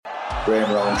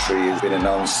Graham Rowntree has been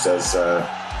announced as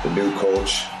the new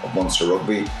coach of Munster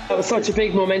Rugby. That was such a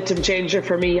big momentum changer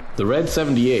for me. The Red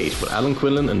 78 with Alan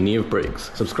Quinlan and Niamh Briggs.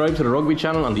 Subscribe to the Rugby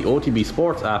channel on the OTB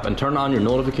Sports app and turn on your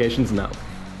notifications now.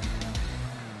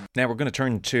 Now we're going to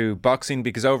turn to boxing,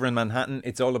 because over in Manhattan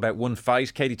it's all about one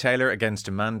fight. Katie Taylor against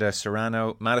Amanda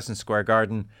Serrano, Madison Square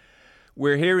Garden.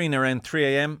 We're hearing around 3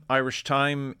 a.m. Irish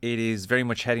time. It is very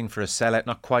much heading for a sellout.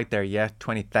 Not quite there yet.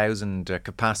 20,000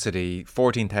 capacity,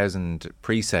 14,000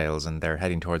 pre-sales, and they're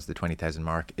heading towards the 20,000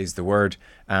 mark is the word.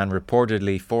 And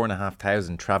reportedly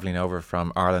 4,500 travelling over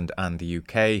from Ireland and the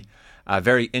UK. A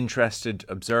very interested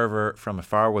observer from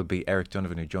afar will be Eric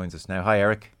Donovan, who joins us now. Hi,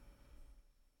 Eric.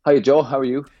 Hi, Joe. How are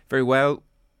you? Very well.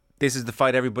 This is the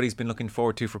fight everybody's been looking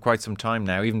forward to for quite some time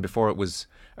now, even before it was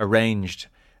arranged.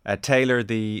 Taylor,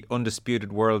 the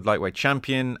undisputed world lightweight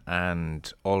champion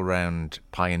and all-round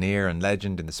pioneer and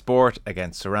legend in the sport,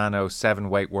 against Serrano,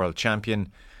 7-weight world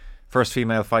champion. First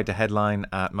female fight to headline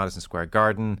at Madison Square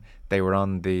Garden. They were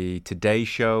on the Today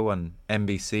Show on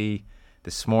NBC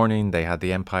this morning. They had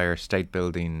the Empire State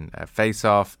Building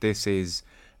face-off. This is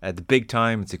the big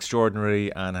time. It's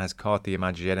extraordinary and has caught the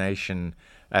imagination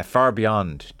far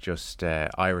beyond just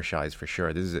Irish eyes, for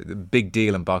sure. This is a big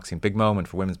deal in boxing, big moment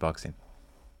for women's boxing.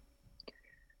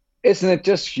 Isn't it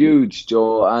just huge,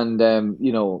 Joe? And,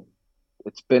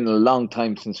 it's been a long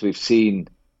time since we've seen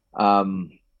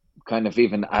kind of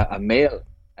even a male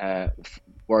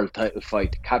world title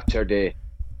fight capture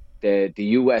the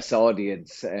US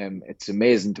audience. It's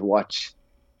amazing to watch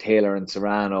Taylor and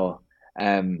Serrano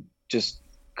just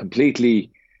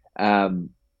completely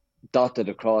dotted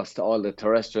across to all the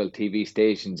terrestrial TV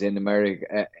stations in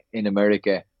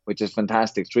America, which is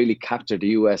fantastic. It's really captured the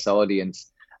US audience.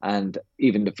 And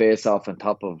even the face-off on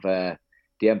top of the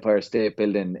Empire State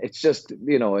Building, it's just,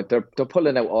 they're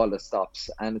pulling out all the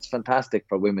stops, and it's fantastic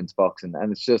for women's boxing.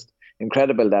 And it's just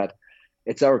incredible that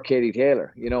it's our Katie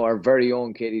Taylor, our very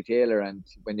own Katie Taylor. And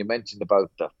when you mentioned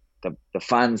about the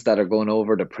fans that are going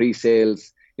over, the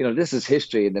pre-sales, this is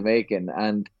history in the making.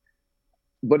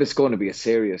 But it's going to be a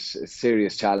serious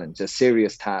challenge, a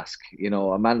serious task.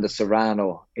 Amanda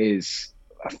Serrano is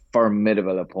a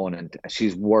formidable opponent.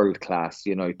 She's world class.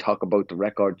 You talk about the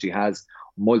record she has,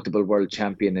 multiple world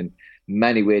champion in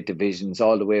many weight divisions,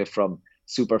 all the way from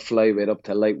super flyweight up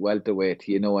to light welterweight,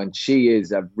 and she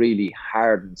is a really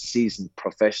hard and seasoned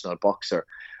professional boxer,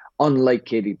 unlike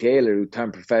Katie Taylor, who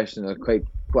turned professional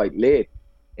quite late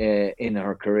in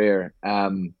her career.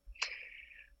 And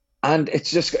it's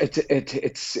just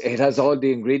it has all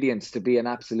the ingredients to be an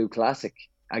absolute classic.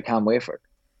 I can't wait for it.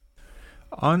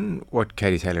 On what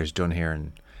Katie Taylor's done here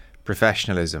in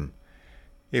professionalism,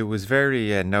 it was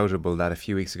very notable that a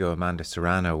few weeks ago Amanda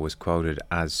Serrano was quoted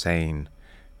as saying,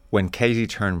 "When Katie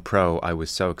turned pro, I was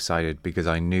so excited because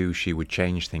I knew she would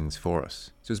change things for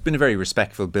us." So it's been a very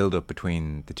respectful build-up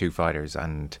between the two fighters,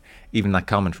 and even that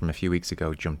comment from a few weeks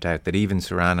ago jumped out, that even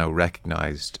Serrano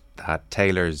recognised that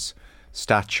Taylor's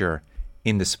stature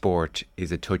in the sport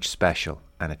is a touch special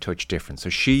and a touch different. So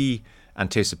she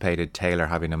anticipated Taylor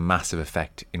having a massive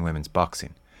effect in women's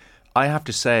boxing. I have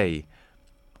to say,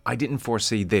 I didn't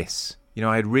foresee this.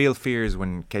 I had real fears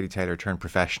when Katie Taylor turned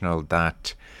professional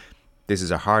that this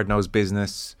is a hard-nosed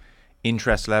business,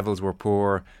 interest levels were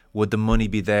poor, would the money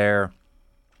be there,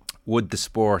 would the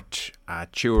sport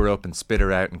chew her up and spit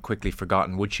her out and quickly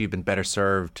forgotten, would she have been better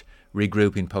served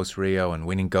regrouping post-Rio and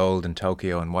winning gold in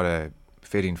Tokyo, and what a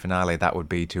fitting finale that would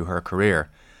be to her career.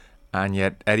 And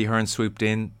yet Eddie Hearn swooped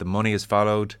in, the money has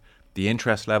followed, the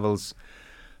interest levels.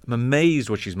 I'm amazed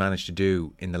what she's managed to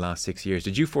do in the last 6 years.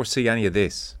 Did you foresee any of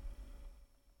this?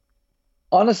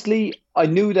 Honestly, I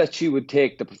knew that she would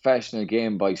take the professional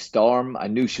game by storm. I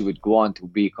knew she would go on to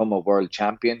become a world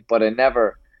champion, but I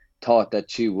never thought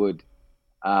that she would,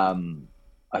 I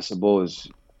suppose,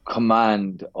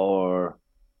 command or,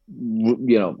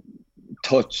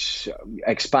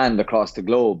 expand across the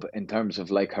globe in terms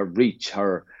of like her reach,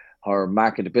 her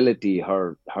marketability,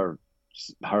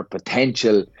 her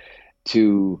potential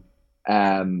to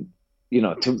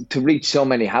reach so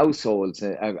many households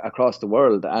across the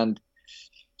world. And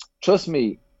trust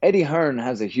me, Eddie Hearn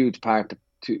has a huge part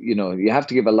to, you have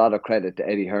to give a lot of credit to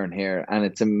Eddie Hearn here. And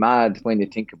it's mad when you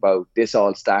think about this.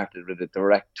 All started with a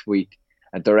direct tweet,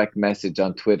 a direct message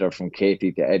on Twitter from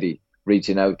Katie to Eddie,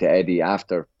 reaching out to Eddie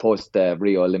after post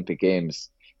Rio Olympic Games.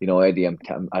 Eddie,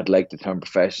 I'd like to turn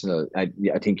professional. I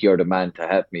think you're the man to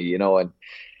help me,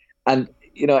 and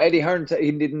Eddie Hearn,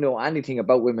 he didn't know anything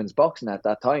about women's boxing at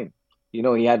that time.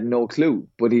 He had no clue,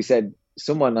 but he said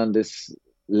someone on this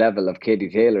level of Katie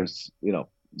Taylor's,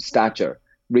 stature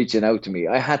reaching out to me.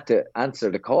 I had to answer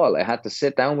the call. I had to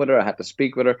sit down with her. I had to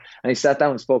speak with her. And he sat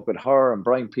down and spoke with her and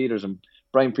Brian Peters. And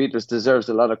Brian Peters deserves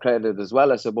a lot of credit as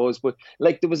well, I suppose. But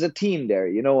like, there was a team there,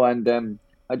 you know, and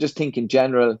I just think in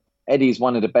general, Eddie's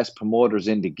one of the best promoters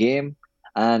in the game.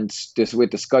 And this,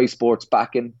 with the Sky Sports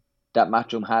backing that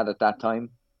Matchroom had at that time,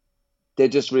 they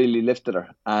just really lifted her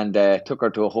and took her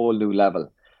to a whole new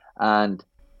level. And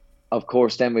of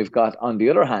course, then we've got, on the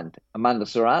other hand, Amanda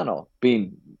Serrano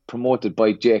being promoted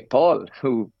by Jake Paul,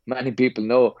 who many people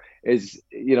know is,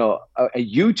 you know, a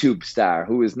YouTube star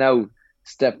who has now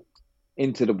stepped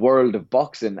into the world of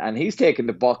boxing, and he's taken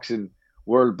the boxing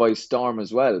world by storm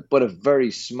as well. But a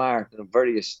very smart and a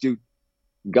very astute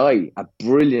guy, a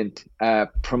brilliant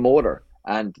promoter,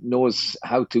 and knows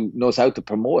how to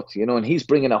promote, you know, and he's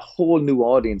bringing a whole new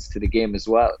audience to the game as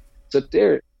well. So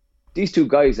these two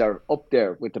guys are up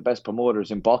there with the best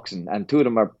promoters in boxing, and two of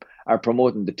them are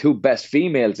promoting the two best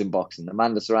females in boxing,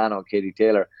 Amanda Serrano and Katie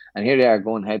Taylor, and here they are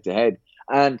going head to head.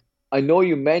 And I know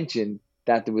you mentioned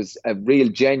that there was a real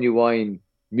genuine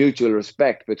mutual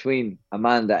respect between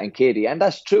Amanda and Katie, and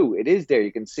that's true. It is there.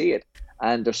 You can see it.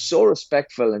 And they're so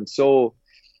respectful and so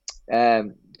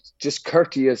just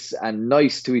courteous and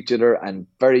nice to each other and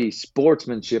very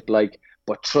sportsmanship-like.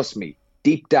 But trust me,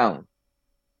 deep down,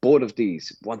 both of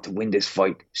these want to win this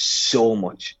fight so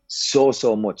much,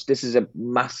 so much. This is a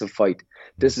massive fight.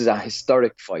 This is a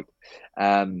historic fight.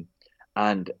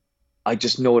 And I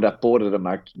just know that both of them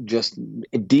are just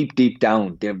deep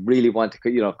down. They really want to,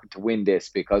 you know, to win this,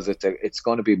 because it's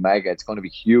going to be mega. It's going to be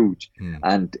huge.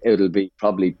 And it'll be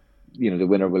probably, you know, the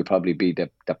winner will probably be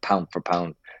the pound for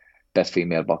pound best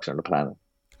female boxer on the planet.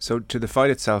 So to the fight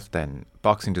itself then,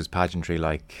 boxing does pageantry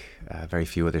like very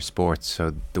few other sports.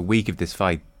 So the week of this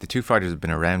fight, the two fighters have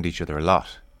been around each other a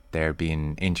lot. They're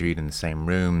being interviewed in the same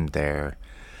room. They're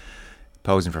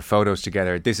posing for photos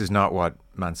together. This is not what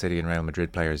Man City and Real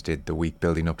Madrid players did the week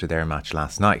building up to their match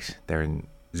last night. They're in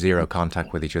zero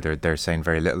contact with each other. They're saying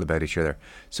very little about each other.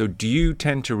 So do you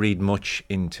tend to read much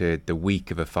into the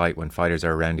week of a fight when fighters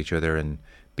are around each other and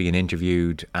being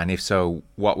interviewed? And if so,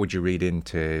 what would you read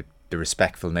into the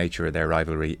respectful nature of their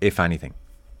rivalry, if anything?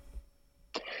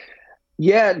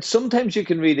 Yeah, sometimes you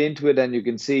can read into it and you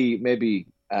can see maybe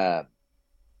a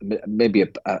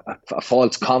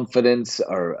false confidence,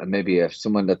 or maybe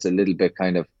someone that's a little bit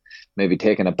kind of maybe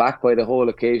taken aback by the whole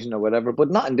occasion or whatever, but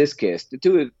not in this case. The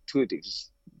two of these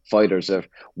fighters are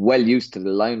well used to the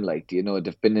limelight. You know,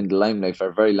 they've been in the limelight for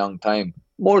a very long time,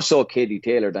 more so Katie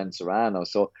Taylor than Serrano.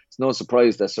 So it's no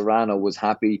surprise that Serrano was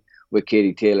happy with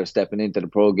Katie Taylor stepping into the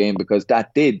pro game, because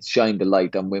that did shine the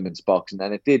light on women's boxing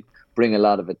and it did bring a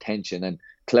lot of attention. And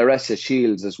Claressa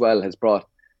Shields as well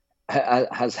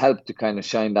has helped to kind of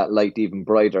shine that light even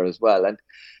brighter as well. And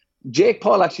Jake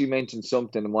Paul actually mentioned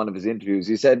something in one of his interviews.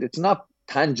 He said it's not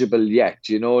tangible yet,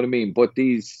 you know what I mean? But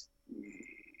these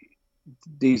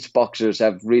boxers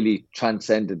have really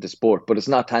transcended the sport, but it's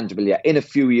not tangible yet. In a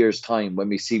few years' time, when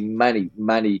we see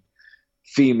many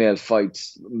female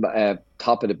fights,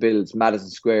 top of the bills,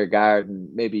 Madison Square Garden,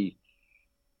 maybe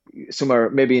somewhere,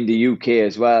 maybe in the UK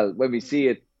as well, when we see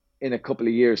it in a couple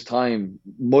of years' time,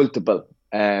 multiple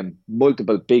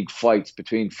big fights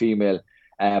between female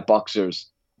boxers,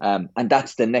 and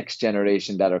that's the next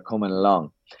generation that are coming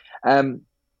along.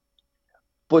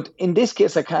 But in this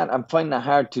case, I'm finding it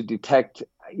hard to detect,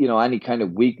 you know, any kind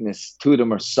of weakness. Two of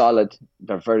them are solid.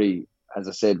 They're very, as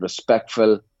I said,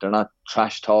 respectful. They're not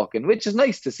trash talking, which is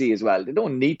nice to see as well. They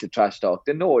don't need to trash talk.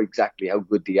 They know exactly how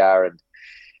good they are, and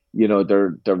you know,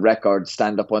 their records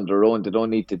stand up on their own. They don't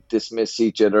need to dismiss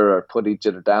each other or put each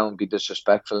other down, be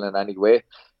disrespectful in any way.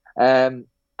 And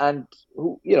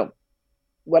you know,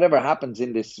 whatever happens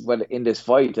in this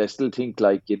fight, I still think,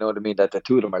 like, you know what I mean, that the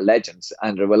two of them are legends,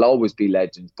 and there will always be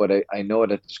legends. But I know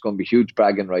that there's going to be huge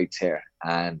bragging rights here,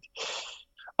 and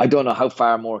I don't know how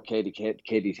far more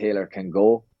Katie Taylor can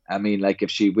go. I mean, like,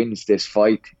 if she wins this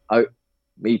fight,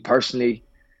 me personally,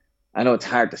 I know it's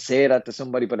hard to say that to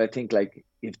somebody, but I think, like,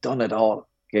 you've done it all,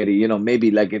 Katie. You know,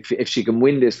 maybe like if she can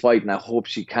win this fight, and I hope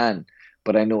she can,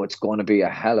 but I know it's going to be a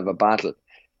hell of a battle.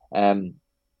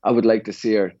 I would like to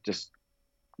see her just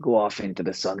go off into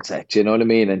the sunset, you know what I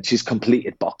mean? And she's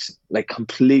completed boxing, like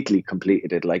completely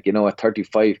completed it. Like, you know, at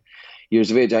 35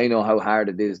 years of age, I know how hard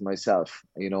it is myself.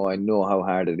 You know, I know how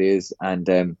hard it is.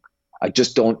 And I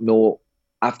just don't know,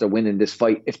 after winning this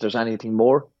fight, if there's anything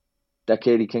more that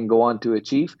Katie can go on to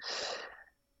achieve.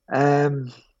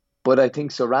 But I think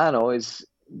Serrano is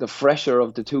the fresher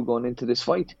of the two going into this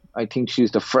fight. I think she's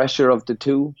the fresher of the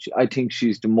two. I think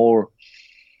she's the more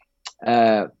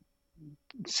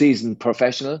seasoned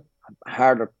professional,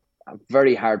 a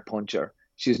very hard puncher.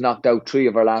 She's knocked out 3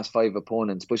 of her last 5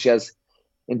 opponents, but she has,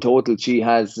 in total, she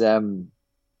has of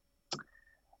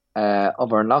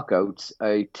her knockouts,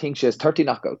 I think she has 30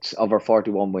 knockouts of her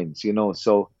 41 wins.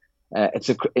 So it's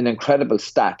an incredible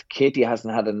stat. Katie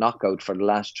hasn't had a knockout for the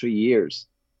last 3 years.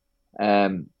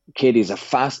 Katie's a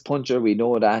fast puncher, we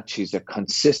know that. She's a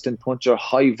consistent puncher,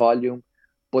 high volume,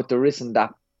 but there isn't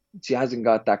that. She hasn't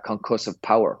got that concussive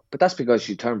power. But that's because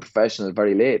she turned professional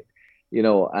very late,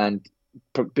 and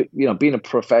being a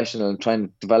professional and trying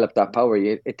to develop that power,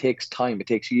 it takes time. It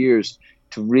takes years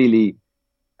to really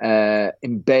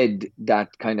embed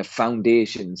that kind of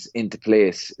foundations into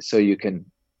place so you can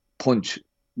punch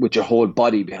with your whole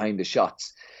body behind the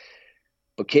shots.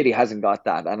 But Katie hasn't got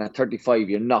that. And at 35,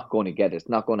 you're not going to get it. It's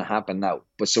not going to happen now.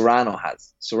 But Serrano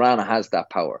has. Serrano has that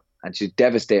power. And she's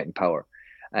devastating power.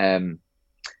 And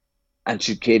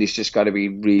Katie's just got to be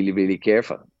really, really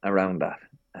careful around that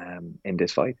in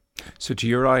this fight. So to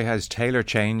your eye, has Taylor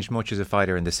changed much as a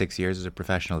fighter in the 6 years as a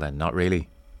professional then? Not really?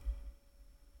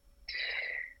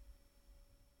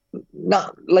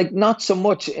 Not so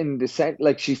much in the sense,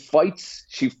 like she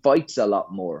fights a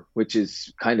lot more, which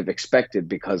is kind of expected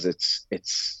because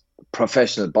it's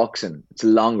professional boxing. It's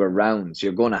longer rounds.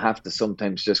 You're going to have to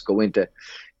sometimes just go into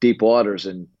deep waters,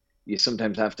 and you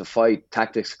sometimes have to fight.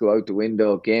 Tactics go out the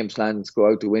window, game plans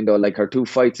go out the window. Like her 2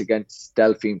 fights against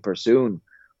Delphine Persoon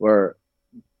were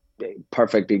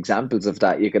perfect examples of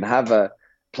that. You can have a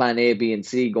plan A, B, and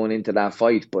C going into that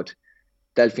fight, but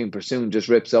Delphine Persoon just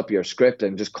rips up your script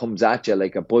and just comes at you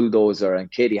like a bulldozer,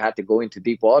 and Katie had to go into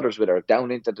deep waters with her,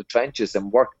 down into the trenches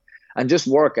and work, and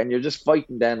you're just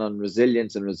fighting then on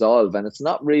resilience and resolve, and it's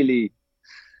not really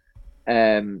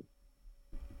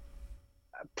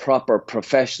proper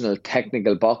professional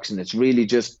technical boxing. It's really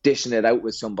just dishing it out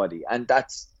with somebody, and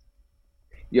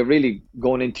you're really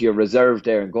going into your reserve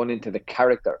there and going into the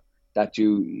character that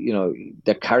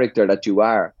the character that you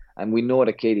are, and we know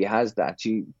that Katie has that.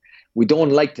 We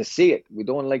don't like to see it. We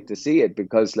don't like to see it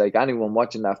because, like, anyone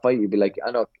watching that fight, you'd be like,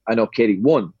 I know Katie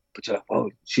won, but you're like, oh,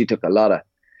 she took a lot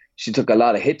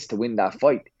of hits to win that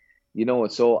fight,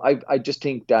 So I just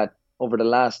think that over the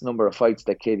last number of fights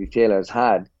that Katie Taylor has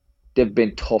had, they've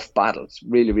been tough battles,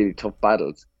 really, really tough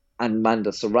battles. And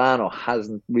Amanda Serrano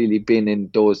hasn't really been in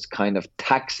those kind of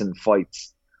taxing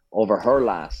fights over her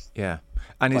last. Yeah.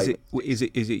 And is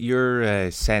it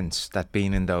your sense that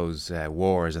being in those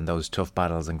wars and those tough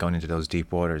battles and going into those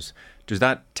deep waters, does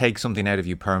that take something out of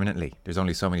you permanently? There's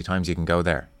only so many times you can go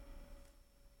there.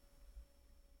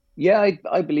 Yeah,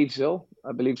 I believe so.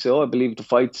 I believe the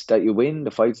fights that you win,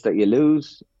 the fights that you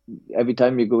lose, every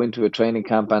time you go into a training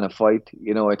camp and a fight,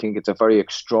 I think it's a very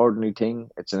extraordinary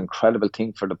thing. It's an incredible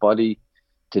thing for the body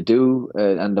to do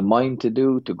and the mind to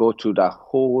do, to go through that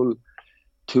whole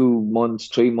 2 months,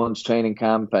 3 months training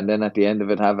camp, and then at the end of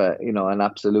it have an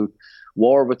absolute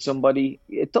war with somebody.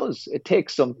 It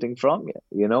takes something from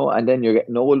you, and then you're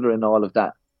getting older in all of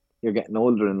that.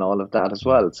 As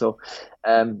well. So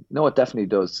no, it definitely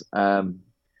does.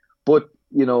 But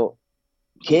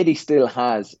Katie still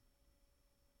has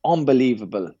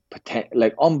unbelievable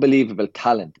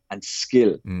talent and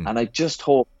skill, and I just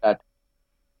hope that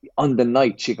on the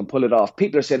night she can pull it off.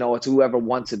 People are saying, oh, it's whoever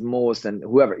wants it most, and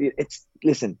whoever.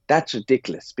 Listen, that's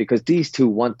ridiculous, because these two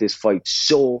want this fight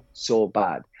so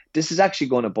bad. This is actually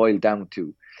going to boil down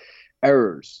to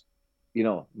errors,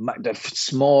 the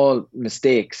small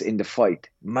mistakes in the fight,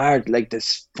 like the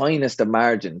finest of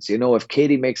margins. If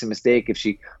Katie makes a mistake, if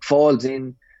she falls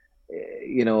in,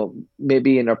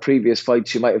 maybe in her previous fight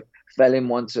she might have fell in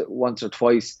once or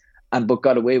twice but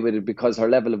got away with it because her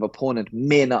level of opponent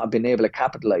may not have been able to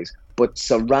capitalize. But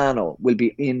Serrano will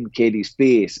be in Katie's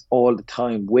face all the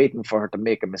time, waiting for her to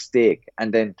make a mistake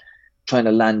and then trying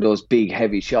to land those big,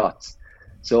 heavy shots.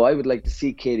 So I would like to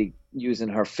see Katie using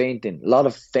her feinting, a lot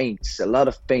of feints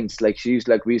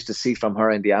like we used to see from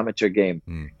her in the amateur game,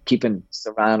 keeping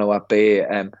Serrano at bay.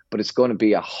 But it's going to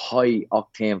be a high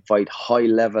octane fight, high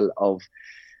level of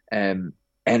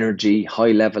energy,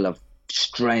 high level of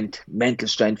strength, mental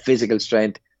strength, physical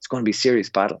strength. It's going to be a serious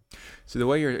battle. So the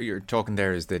way you're talking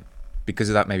there is that because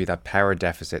of that, maybe that power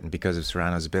deficit, and because of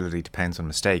Serrano's ability to pounce on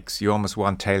mistakes, you almost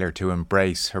want Taylor to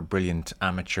embrace her brilliant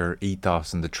amateur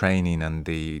ethos and the training and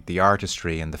the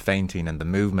artistry and the feinting and the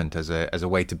movement as a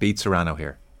way to beat Serrano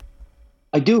here.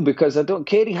 I do, because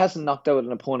Katie hasn't knocked out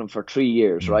an opponent for 3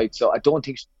 years, right? So I don't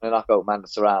think she's going to knock out Amanda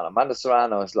Serrano. Amanda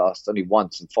Serrano has lost only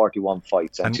once in 41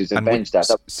 fights, and she's avenged that.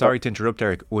 Sorry to interrupt,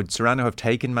 Eric. Would Serrano have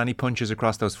taken many punches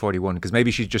across those 41? Because maybe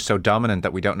she's just so dominant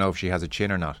that we don't know if she has a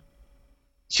chin or not.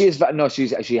 She has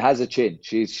a chin.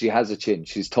 She has a chin.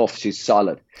 She's tough. She's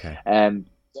solid. Okay.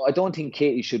 So I don't think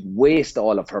Katie should waste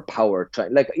all of her power.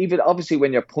 Even obviously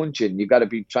when you're punching, you got to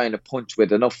be trying to punch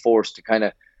with enough force to kind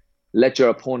of let your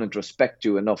opponent respect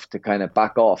you enough to kind of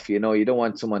back off. You know, you don't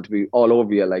want someone to be all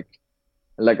over you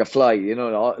like a fly, you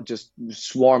know, just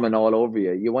swarming all over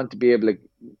you. You want to be able to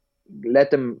let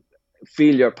them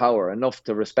feel your power enough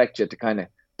to respect you to kind of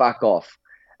back off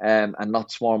and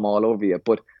not swarm all over you.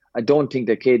 But I don't think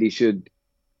that Katie should.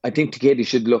 I think Katie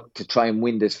should look to try and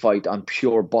win this fight on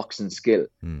pure boxing skill.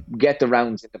 Get the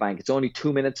rounds in the bank. It's only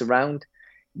 2 minutes a round.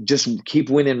 Just keep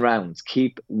winning rounds.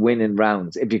 Keep winning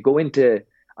rounds. If you go into,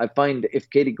 I find if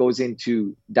Katie goes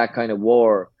into that kind of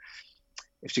war,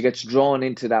 if she gets drawn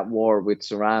into that war with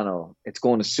Serrano, it's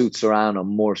going to suit Serrano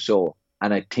more so.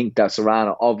 And I think that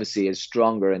Serrano obviously is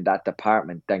stronger in that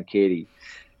department than Katie.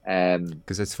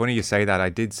 Because it's funny you say that. I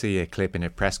did see a clip in a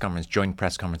joint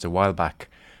press conference a while back,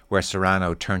 where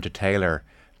Serrano turned to Taylor,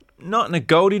 not in a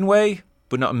goading way,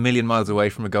 but not a million miles away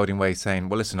from a goading way, saying,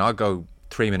 well, listen, I'll go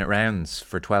 3-minute rounds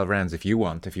for 12 rounds if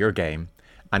you're game.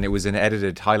 And it was an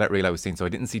edited highlight reel I was seeing, so I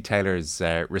didn't see Taylor's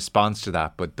response to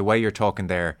that. But the way you're talking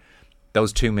there,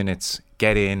 those 2 minutes,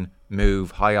 get in,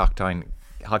 move, high octane,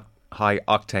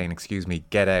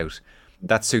 get out.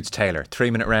 That suits Taylor.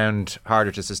 3-minute round,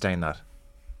 harder to sustain that.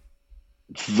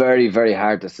 Very, very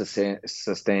hard to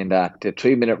sustain that. The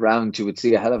 3-minute round, you would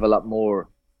see a hell of a lot more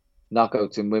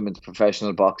knockouts in women's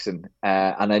professional boxing.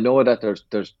 And I know that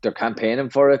they're campaigning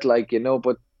for it,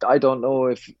 but I don't know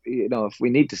if we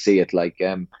need to see it.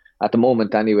 At the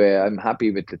moment, anyway, I'm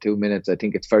happy with the 2 minutes. I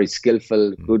think it's very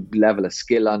skillful, good level of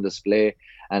skill on display,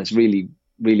 and it's really,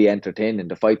 really entertaining.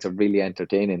 The fights are really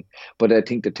entertaining. But I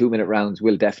think the 2-minute rounds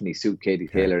will definitely suit Katie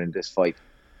Taylor in this fight.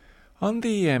 On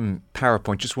the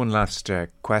PowerPoint, just one last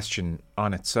question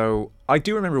on it. So I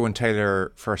do remember when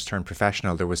Taylor first turned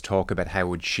professional, there was talk about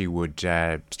how she would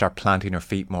start planting her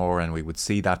feet more, and we would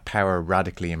see that power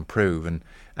radically improve.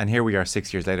 And here we are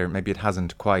 6 years later, maybe it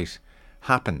hasn't quite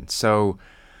happened. So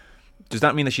does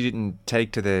that mean that she didn't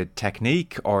take to the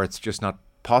technique, or it's just not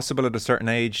possible at a certain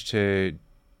age to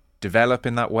develop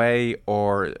in that way?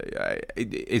 Or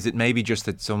is it maybe just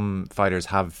that some fighters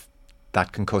have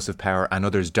that concussive power and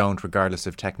others don't, regardless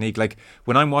of technique? Like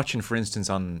when I'm watching, for instance,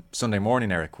 on Sunday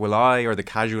morning, Eric, will I, or the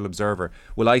casual observer,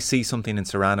 will I see something in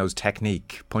Serrano's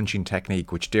technique, punching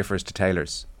technique, which differs to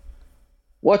Taylor's?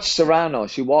 Watch Serrano.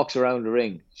 She walks around the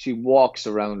ring.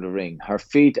 Her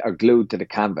feet are glued to the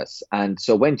canvas. And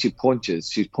so when she punches,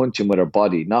 she's punching with her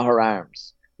body, not her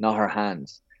arms, not her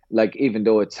hands. Like, even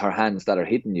though it's her hands that are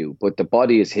hitting you, but the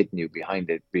body is hitting you behind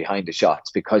the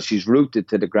shots, because she's rooted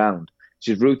to the ground.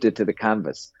 She's rooted to the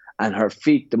canvas, and her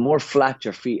feet, the more flat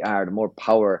your feet are, the more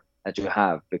power that you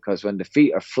have, because when the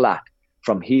feet are flat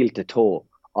from heel to toe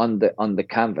on the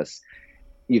canvas,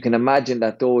 you can imagine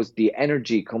that the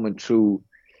energy coming through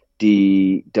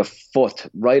the foot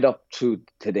right up to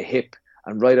the hip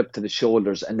and right up to the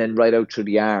shoulders and then right out through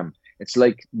the arm. It's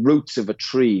like roots of a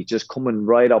tree just coming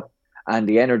right up, and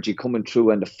the energy coming through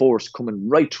and the force coming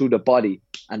right through the body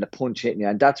and the punch hitting you.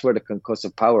 And that's where the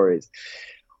concussive power is.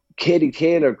 Katie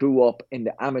Taylor grew up in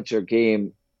the amateur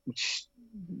game,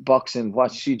 boxing.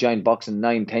 She joined boxing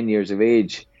 9-10 years of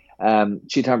age.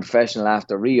 She turned professional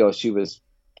after Rio. She was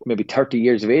maybe 30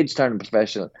 years of age turning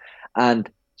professional, and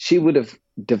she would have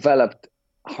developed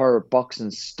her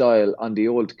boxing style on the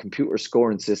old computer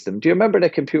scoring system. Do you remember the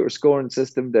computer scoring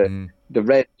system? The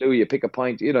red, blue, you pick a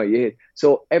point, you hit.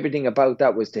 So everything about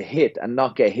that was to hit and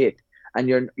not get hit, and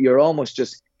you're almost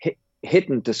just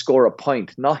hitting to score a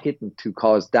point, not hitting to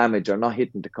cause damage or not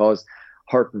hitting to cause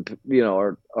hurt,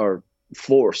 or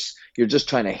force. You're just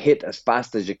trying to hit as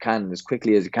fast as you can, as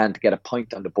quickly as you can, to get a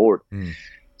point on the board.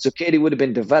 So Katie would have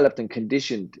been developed and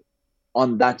conditioned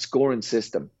on that scoring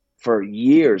system for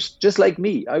years, just like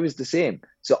me. I was the same.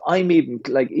 So I'm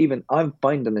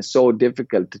finding it so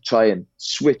difficult to try and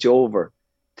switch over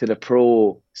to the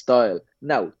pro style.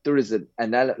 Now there is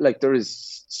there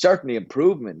is certainly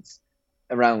improvements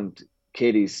around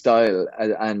Katie's style,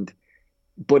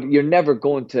 but you're never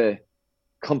going to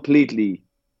completely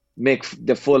make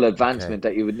the full advancement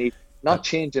that you would need. Not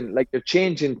changing, you're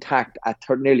changing tact at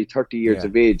nearly 30 years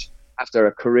of age after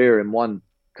a career in one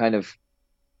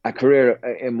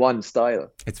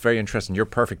style. It's very interesting. You're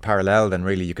perfect parallel then,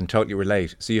 really. You can totally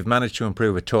relate. So you've managed to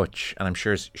improve a touch, and I'm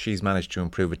sure she's managed to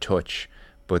improve a touch,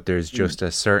 but there's just a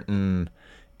certain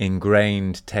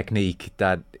ingrained technique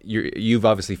that you've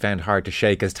obviously found hard to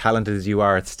shake. As talented as you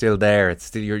are, it's still there. It's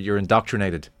still, you're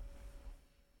indoctrinated.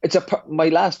 My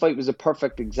last fight was a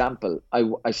perfect example.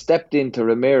 I stepped into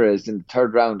Ramirez in the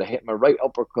third round. I hit him a right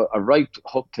uppercut, a right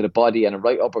hook to the body, and a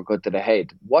right uppercut to the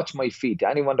head. Watch my feet.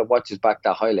 Anyone that watches back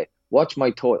that highlight, watch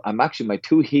my toe. My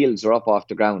two heels are up off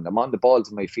the ground. I'm on the balls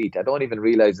of my feet. I don't even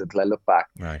realize it until I look back.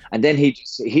 Right. And then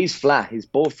he's flat. His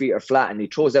both feet are flat, and he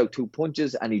throws out two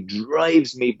punches and he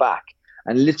drives me back.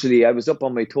 And literally, I was up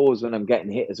on my toes when I'm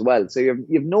getting hit as well. So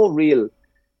you've no real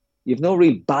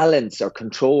balance or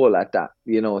control at that,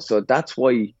 So that's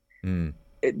why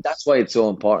that's why it's so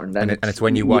important. And it's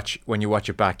when you watch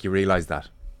it back, you realize that.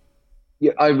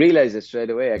 Yeah, I realize it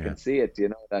straight away. I can see it,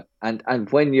 that. And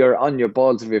when you're on your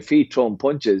balls of your feet throwing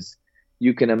punches,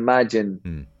 you can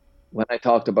imagine when I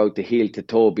talked about the heel to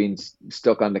toe being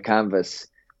stuck on the canvas,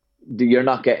 you're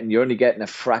only getting a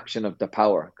fraction of the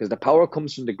power, because the power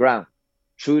comes from the ground,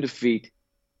 through the feet,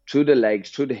 through the legs,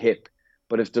 through the hip.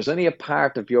 But if there's only a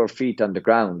part of your feet on the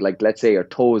ground, like let's say your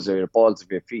toes or your balls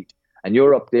of your feet, and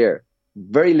you're up there,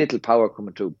 very little power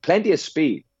coming through. Plenty of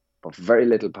speed, but very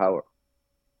little power.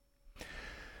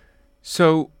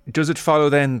 So does it follow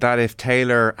then that if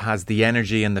Taylor has the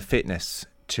energy and the fitness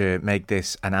to make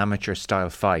this an amateur style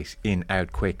fight, in,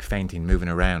 out, quick, feinting, moving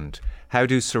around, how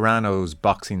do Serrano's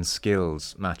boxing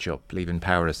skills match up, leaving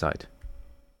power aside?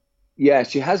 Yeah,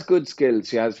 she has good skills.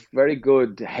 She has very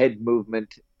good head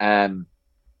movement.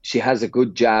 She has a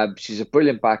good jab. She's a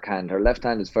brilliant backhand. Her left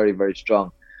hand is very, very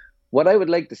strong. What I would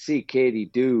like to see Katie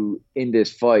do in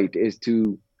this fight is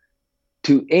to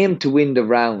aim to win the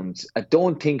rounds. I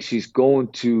don't think she has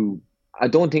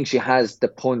the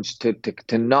punch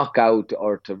to knock out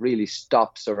or to really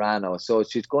stop Serrano. So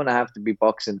she's going to have to be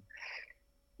boxing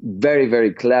very,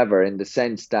 very clever, in the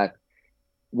sense that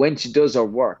when she does her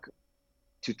work,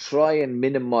 to try and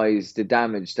minimize the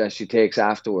damage that she takes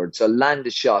afterwards. So land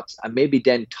the shots and maybe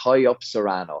then tie up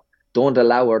Serrano. Don't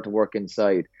allow her to work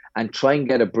inside, and try and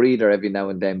get a breather every now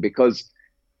and then, because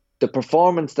the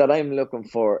performance that I'm looking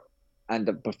for and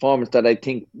the performance that I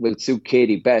think will suit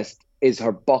Katie best is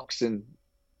her boxing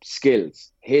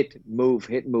skills. Hit, move.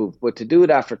 But to do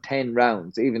that for 10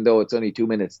 rounds, even though it's only 2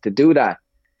 minutes, to do that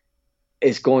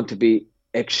is going to be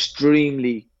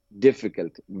extremely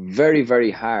difficult, very,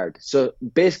 very hard. So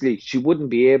basically, she wouldn't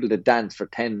be able to dance for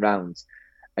 10 rounds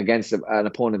against an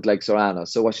opponent like Serrano.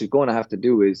 So what she's going to have to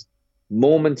do is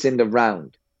moments in the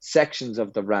round, sections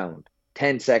of the round,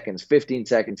 10 seconds, 15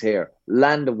 seconds here,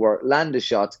 land the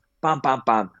shots, bam, bam,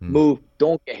 bam, move,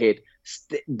 don't get hit.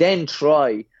 Then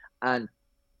try and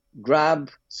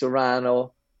grab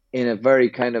Serrano in a very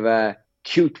kind of a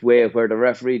cute way where the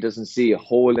referee doesn't see a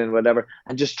hole in whatever,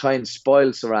 and just try and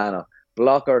spoil Serrano.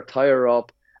 Block her, tie her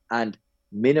up, and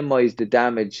minimize the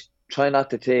damage. Try not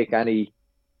to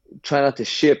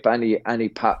ship any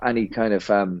kind of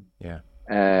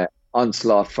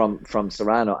onslaught from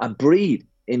Serrano, and breathe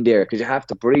in there, because you have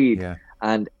to breathe.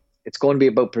 And it's going to be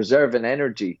about preserving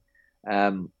energy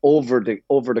over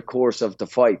the course of the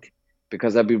fight,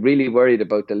 because I'd be really worried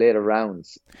about the later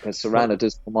rounds, because Serrano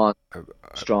does come on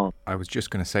strong. I was just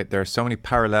going to say, there are so many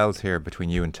parallels here between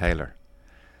you and Taylor.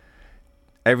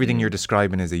 Everything you're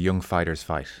describing is a young fighter's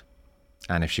fight,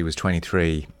 and if she was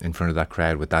 23 in front of that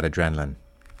crowd with that adrenaline,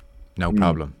 no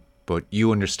problem. But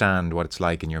you understand what it's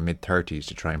like in your mid-30s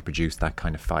to try and produce that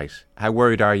kind of fight. How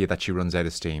worried are you that she runs out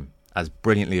of steam, as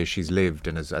brilliantly as she's lived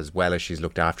and as well as she's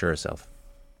looked after herself?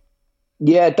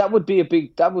 Yeah, that would be a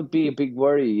big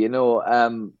worry,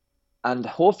 and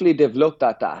hopefully they've looked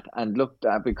at that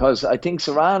because I think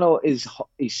Serrano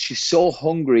she's so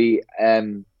hungry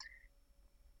and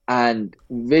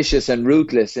vicious and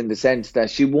ruthless, in the sense that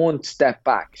she won't step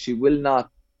back. She will not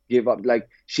give up. Like,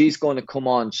 she's going to come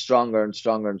on stronger and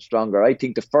stronger and stronger. I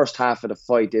think the first half of the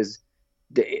fight is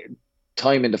the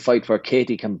time in the fight where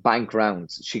Katie can bank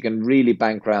rounds. She can really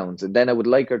bank rounds. And then I would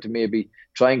like her to maybe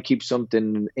try and keep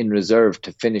something in reserve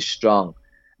to finish strong.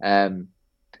 And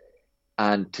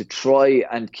to try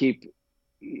and keep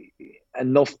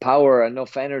enough power,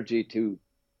 enough energy to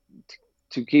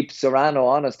keep Serrano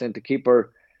honest, and to keep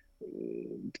her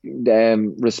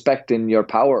respecting your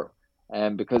power.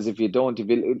 Because if you don't,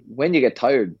 when you get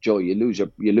tired, Joe, you lose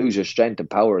your strength and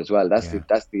power as well. That's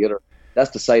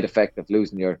the side effect of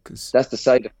losing that's the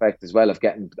side effect as well of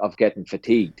getting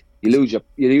fatigued. You lose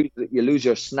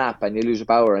your snap and you lose your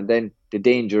power, and then the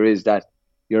danger is that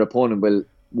your opponent will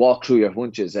walk through your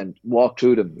hunches and walk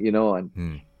through them,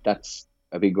 and that's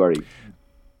a big worry.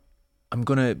 I'm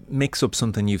going to mix up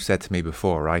something you've said to me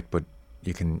before, right? But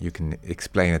you can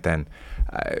explain it then.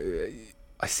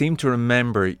 I seem to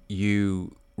remember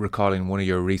you recalling one of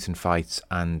your recent fights,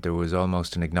 and there was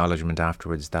almost an acknowledgement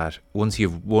afterwards that once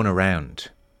you've won a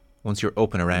round, once you're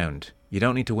up and around, you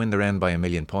don't need to win the round by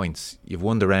 1,000,000 points. You've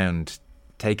won the round,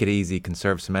 take it easy,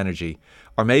 conserve some energy.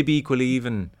 Or maybe equally,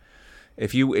 even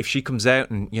if she comes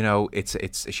out and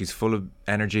she's full of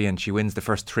energy and she wins the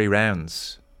first 3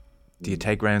 rounds, Do you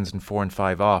take rounds in 4 and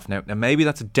 5 off? Now maybe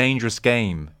that's a dangerous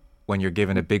game when you're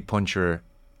given a big puncher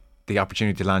the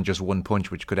opportunity to land just one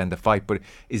punch, which could end the fight. But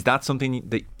is that something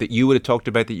that you would have talked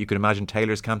about, that you could imagine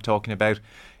Taylor's camp talking about?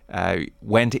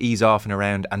 When to ease off in a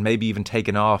round, and maybe even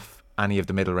taking off any of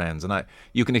the middle rounds? And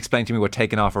you can explain to me what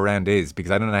taking off a round is,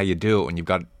 because I don't know how you do it when you've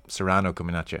got Serrano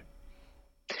coming at you.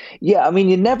 Yeah, I mean,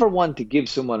 you never want to give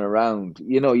someone a round.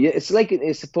 It's like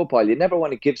it's a football. You never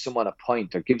want to give someone a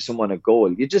point or give someone a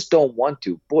goal. You just don't want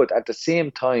to. But at the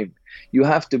same time, you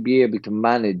have to be able to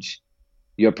manage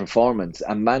your performance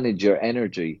and manage your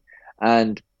energy.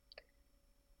 And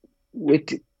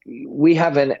we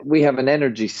have an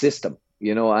energy system,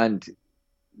 and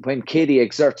when Katie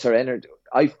exerts her energy,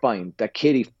 I find that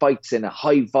Katie fights in a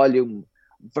high volume,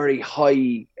 very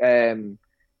high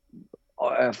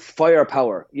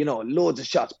firepower, loads of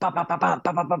shots, bam, bam, bam, bam,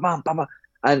 bam, bam, bam, bam.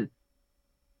 And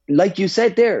like you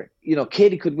said there,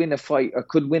 Katie could win a fight or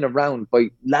could win a round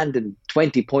by landing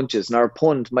 20 punches, and our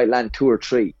opponent might land 2 or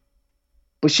 3.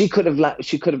 But she could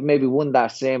have maybe won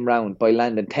that same round by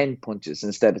landing 10 punches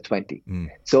instead of 20.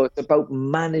 So it's about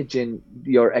managing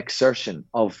your exertion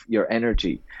of your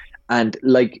energy. And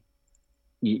like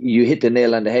you hit the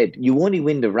nail on the head, you only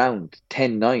win the round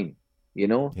 10-9,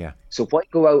 Yeah. So why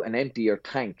go out and empty your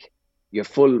tank, your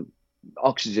full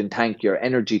oxygen tank, your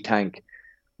energy tank?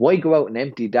 Why go out and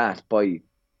empty that by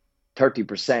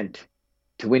 30%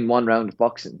 to win one round of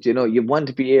boxing? You want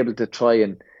to be able to try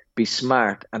and be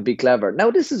smart and be clever.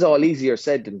 Now, this is all easier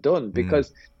said than done,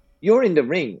 because you're in the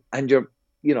ring and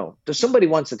there's somebody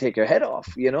wants to take your head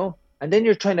off, and then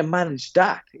you're trying to manage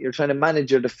that. You're trying to manage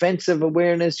your defensive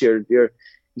awareness. You're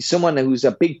someone who's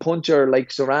a big puncher like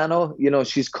Serrano.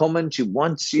 She's coming. She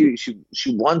wants you. She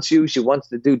wants you. She wants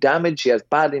to do damage. She has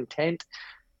bad intent.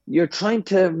 You're trying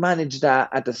to manage that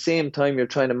at the same time you're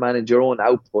trying to manage your own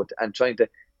output and trying to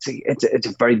see. It's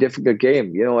a very difficult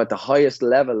game. At the highest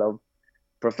level of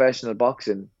professional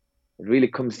boxing, it really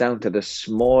comes down to the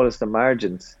smallest of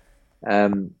margins.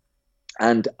 And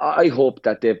I hope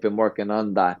that they've been working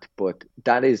on that, but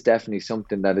that is definitely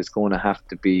something that is going to have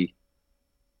to be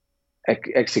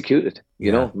executed,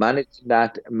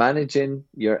 managing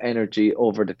your energy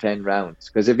over the 10 rounds.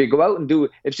 Because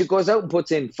if she goes out and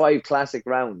puts in 5 classic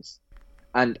rounds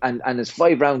and there's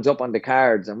 5 rounds up on the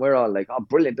cards and we're all like, oh,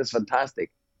 brilliant, that's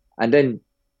fantastic. And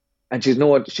she's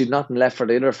nothing left for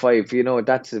the other 5.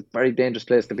 That's a very dangerous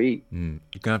place to be. You're going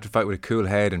to have to fight with a cool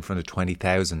head in front of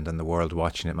 20,000 and the world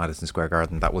watching at Madison Square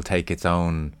Garden. That will take its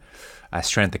own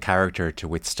strength of character to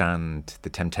withstand the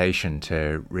temptation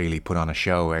to really put on a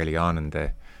show early on in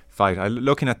the fight.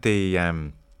 Looking at the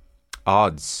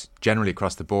odds generally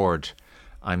across the board,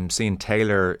 I'm seeing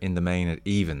Taylor in the main at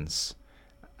evens,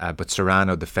 but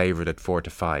Serrano the favourite at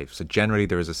 4-5. So generally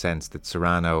there is a sense that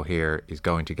Serrano here is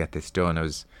going to get this done. I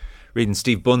was reading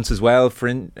Steve Bunce as well for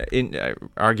in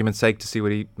argument's sake to see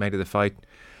what he made of the fight,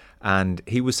 and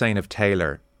he was saying of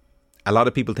Taylor, a lot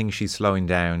of people think she's slowing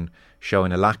down,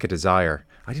 showing a lack of desire.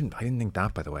 I didn't think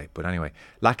that, by the way, but anyway,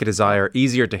 lack of desire,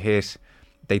 easier to hit.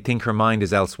 They think her mind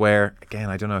is elsewhere. Again,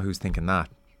 I don't know who's thinking that,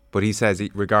 but he says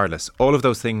regardless, all of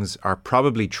those things are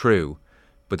probably true,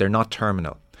 but they're not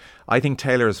terminal. I think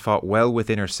Taylor has fought well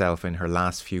within herself in her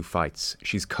last few fights.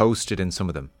 She's coasted in some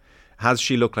of them. Has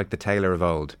she looked like the Taylor of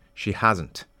old? She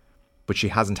hasn't. But she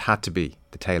hasn't had to be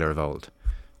the Taylor of old.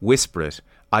 Whisper it.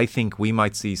 I think we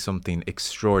might see something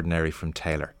extraordinary from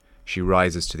Taylor. She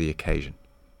rises to the occasion.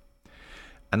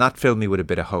 And that filled me with a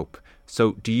bit of hope.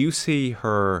 So do you see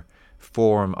her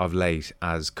form of late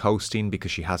as coasting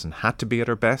because she hasn't had to be at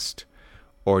her best?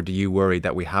 Or do you worry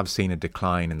that we have seen a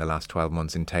decline in the last 12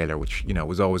 months in Taylor, which,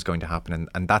 was always going to happen,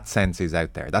 and that sense is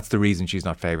out there? That's the reason she's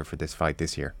not favoured for this fight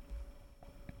this year.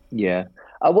 Yeah.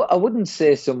 I wouldn't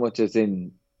say so much as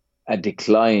in a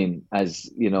decline as,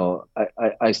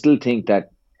 I still think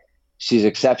that she's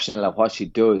exceptional at what she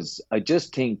does. I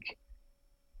just think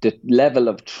the level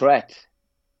of threat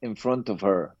in front of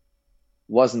her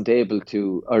wasn't able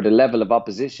to, or the level of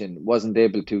opposition wasn't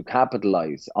able to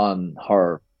capitalize on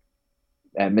her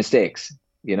mistakes,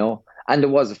 and there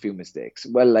was a few mistakes.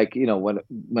 Well,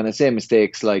 when I say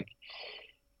mistakes,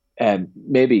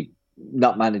 maybe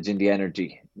not managing the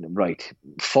energy right,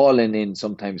 falling in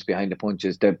sometimes behind the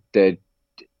punches. The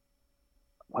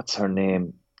what's her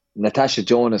name? Natasha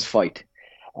Jonas fight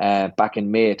back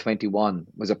in May 21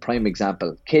 was a prime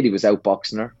example. Katie was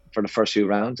outboxing her for the first few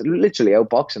rounds, literally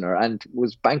outboxing her, and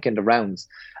was banking the rounds.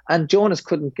 And Jonas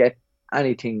couldn't get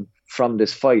anything from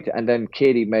this fight. And then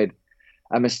Katie made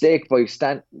a mistake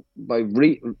kind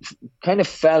of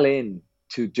fell in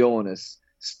to Jonas,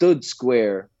 stood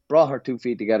square, brought her 2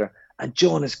 feet together, and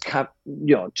Jonas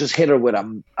just hit her with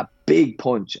a big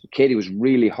punch. Katie was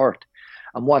really hurt.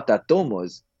 And what that done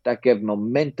was that gave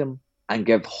momentum and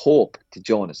gave hope to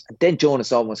Jonas. And then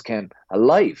Jonas almost came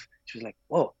alive. She was like,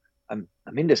 whoa, I'm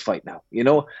in this fight now,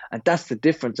 And that's the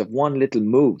difference of one little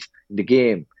move in the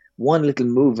game. One little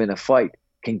move in a fight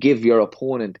can give your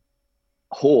opponent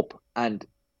hope and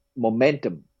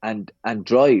momentum and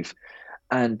drive.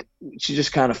 And she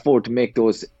just can't afford to make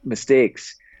those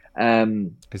mistakes.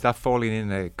 Is that falling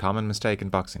in a common mistake in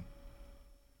boxing?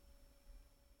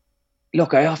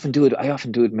 Look, I often do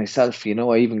it myself.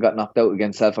 I even got knocked out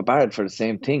against Alpha Barrett for the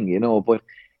same thing. But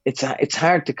it's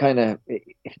hard to kind of,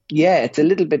 it's a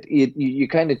little bit. You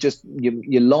kind of just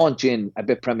you launch in a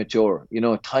bit premature.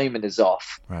 Timing is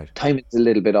off. Right. Timing is a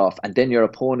little bit off, and then your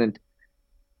opponent,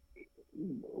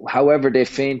 however they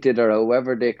feinted or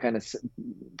however they kind of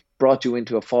brought you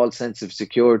into a false sense of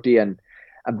security and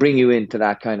bring you into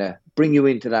that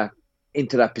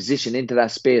position, into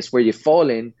that space where you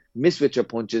fall in, miss with your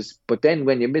punches, but then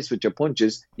when you miss with your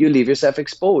punches, you leave yourself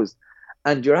exposed.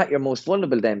 And you're at your most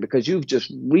vulnerable then because you've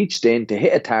just reached in to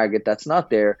hit a target that's not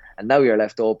there, and now you're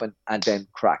left open and then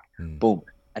crack, boom.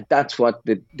 And that's what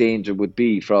the danger would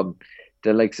be from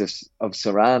the likes of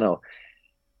Serrano.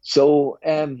 So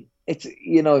it's,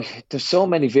 there's so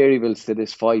many variables to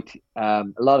this fight. A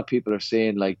lot of people are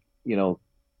saying, like,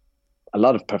 a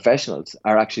lot of professionals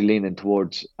are actually leaning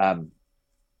towards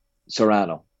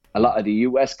Serrano. A lot of the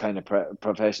US kind of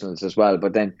professionals as well.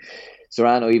 But then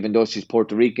Serrano, even though she's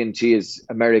Puerto Rican, she is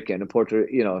American.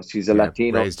 She's a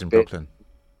Latino. Raised in Brooklyn.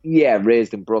 Yeah,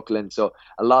 raised in Brooklyn. So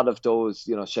a lot of those,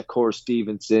 Shakur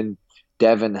Stevenson,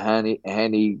 Devin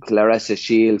Haney, Claressa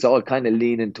Shields, all kind of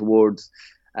leaning towards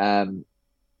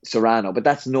Serrano. But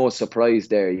that's no surprise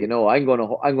there. I'm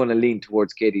gonna lean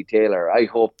towards Katie Taylor. I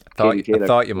hope Katie Taylor. I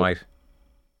thought you might.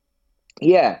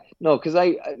 Yeah, no, because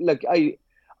I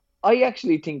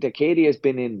actually think that Katie has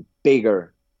been in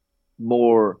bigger,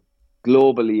 more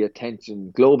global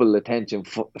attention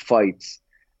fights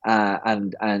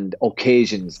and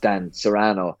occasions than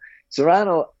Serrano.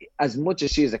 Serrano, as much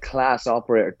as she's a class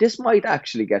operator, this might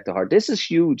actually get to her. This is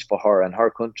huge for her and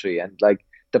her country, and like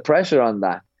the pressure on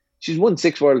that. She's won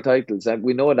 6 world titles, and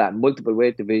we know that, multiple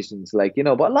weight divisions, but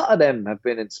a lot of them have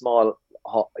been in small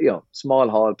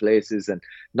hall places and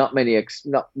not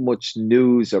much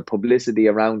news or publicity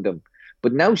around them.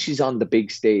 But now she's on the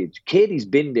big stage. Katie's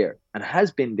been there and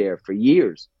has been there for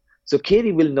years. So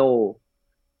Katie will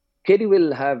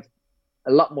have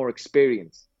a lot more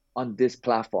experience on this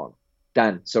platform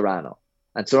than Serrano.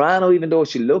 And Serrano, even though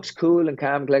she looks cool and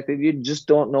calm and collected, you just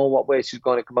don't know what way she's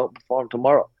going to come out and perform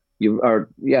tomorrow.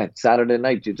 Saturday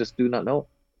night, you just do not know.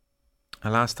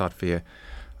 A last thought for you.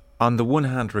 On the one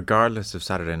hand, regardless of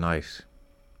Saturday night,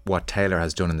 what Taylor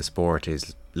has done in the sport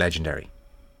is legendary.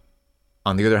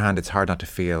 On the other hand, it's hard not to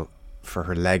feel for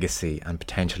her legacy and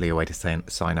potentially a way to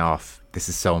sign off. This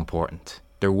is so important.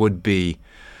 There would be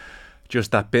just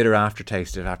that bitter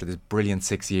aftertaste of after this brilliant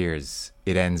 6 years,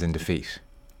 it ends in defeat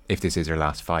if this is her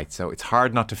last fight. So it's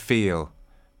hard not to feel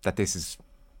that this is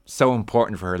so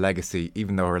important for her legacy,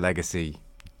 even though her legacy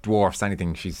dwarfs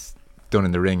anything she's done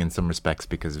in the ring in some respects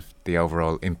because of the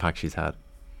overall impact she's had.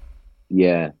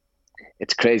 Yeah,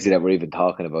 it's crazy that we're even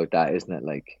talking about that, isn't it?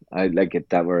 Like, I like it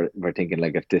that we're thinking,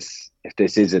 like, if this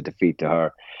is a defeat to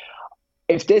her,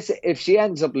 if she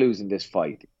ends up losing this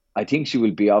fight, I think she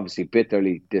will be obviously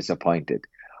bitterly disappointed.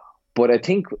 But I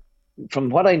think from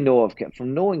what I know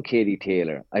from knowing Katie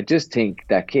Taylor, I just think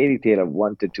that Katie Taylor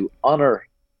wanted to honor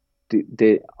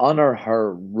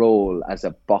her role as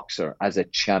a boxer, as a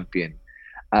champion,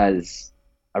 as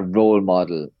a role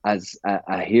model, as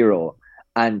a hero,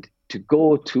 and to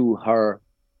go to her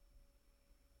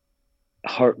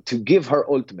to give her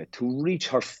ultimate, to reach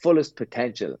her fullest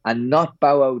potential and not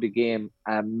bow out a game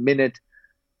a minute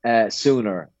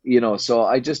sooner. So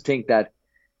I just think that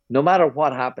no matter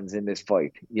what happens in this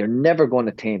fight, you're never going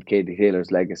to taint Katie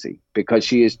Taylor's legacy, because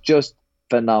she is just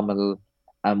phenomenal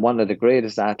and one of the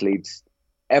greatest athletes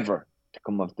ever to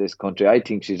come of this country. I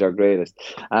think she's our greatest.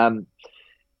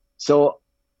 So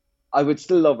I would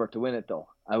still love her to win it, though.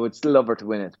 I would still love her to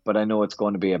win it, but I know it's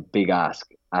going to be a big ask.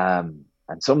 And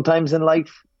sometimes in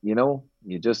life, there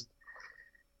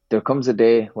comes a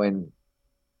day when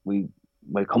we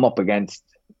will come up against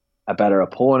a better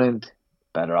opponent,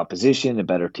 better opposition, a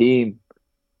better team,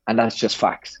 and that's just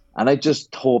facts. And I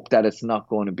just hope that it's not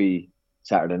going to be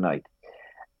Saturday night.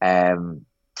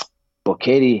 But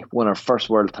Katie won her first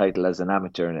world title as an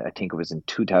amateur, and I think it was in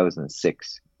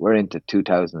 2006. We're into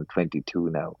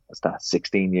 2022 now. What's that?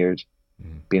 16 years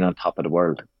being on top of the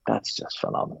world. That's just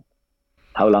phenomenal.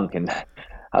 How long can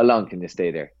you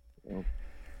stay there?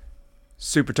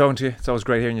 Super talking to you. It's always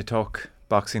great hearing you talk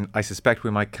boxing. I suspect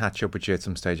we might catch up with you at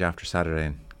some stage after Saturday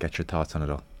and get your thoughts on it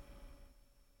all.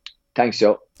 Thanks,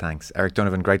 Joe. Thanks. Eric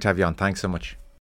Donovan, great to have you on. Thanks so much.